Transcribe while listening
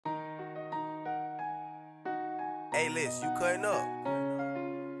A-list, you cutting up.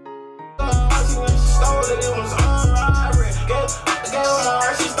 When she stole it, it was on robbery. Gave her,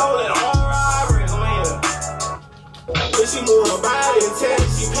 she stole it on robbery. But she moved her body and tell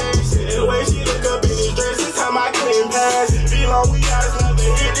she passed it. The way she look up in this dress, this time I couldn't pass it. V-Long, we got another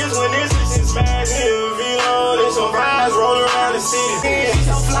hit. This one, this shit smashed it. V-Long, there's some vibes rolling around the city. She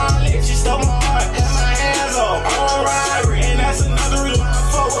so flawless, she stole my heart, cut my hands off on robbery. And that's another reason why I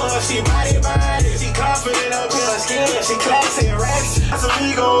fuck with her. She body. She confident up in her skin, she classy and ratchet. Got some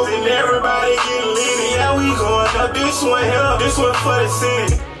egos and everybody getting lit. Yeah, we going up. This one here, this one for the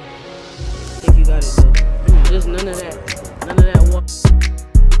city. I think you got it though. Just none of that. None of that water.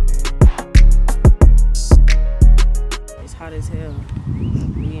 It's hot as hell.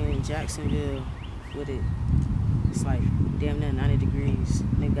 We in Jacksonville with it. It's like damn near 90 degrees.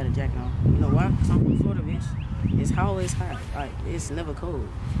 Nigga got a jacket on. You know why? Cause I'm from Florida, bitch. It's always hot. Like, it's never cold.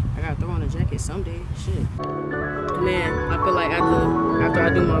 I gotta throw on a jacket someday. Shit. Man, I feel like after I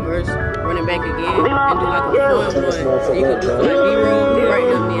do my verse, running back again and do like a fun one. You can do like B-roll right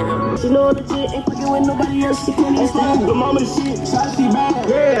now, me and him. She know the shit ain't fucking with nobody else. She can't stand the mama shit. Shot she bad.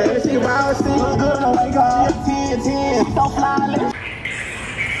 Yeah, she wild, she look good. I wake up 10. So flawless.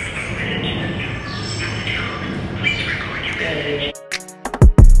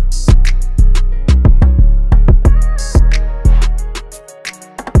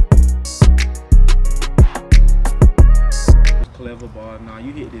 Clever bar. Nah,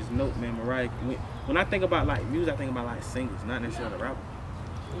 you hit this note, man. Mariah. When I think about like music, I think about like singers, not necessarily rappers.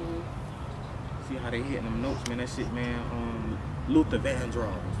 See how they hitting them notes, man. That shit, man. Luther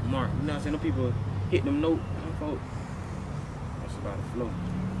Vandross, Mark. You know what I'm saying? Them people hit them notes. Them folks. That's about the flow.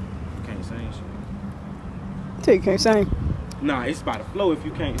 You can't sing shit. So you can't sing? Nah, it's about the flow if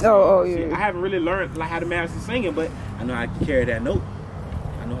you can't sing. Oh, yeah. See, I haven't really learned like how to master singing, but I know I can carry that note.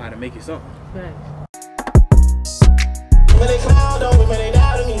 I know how to make it something. Right.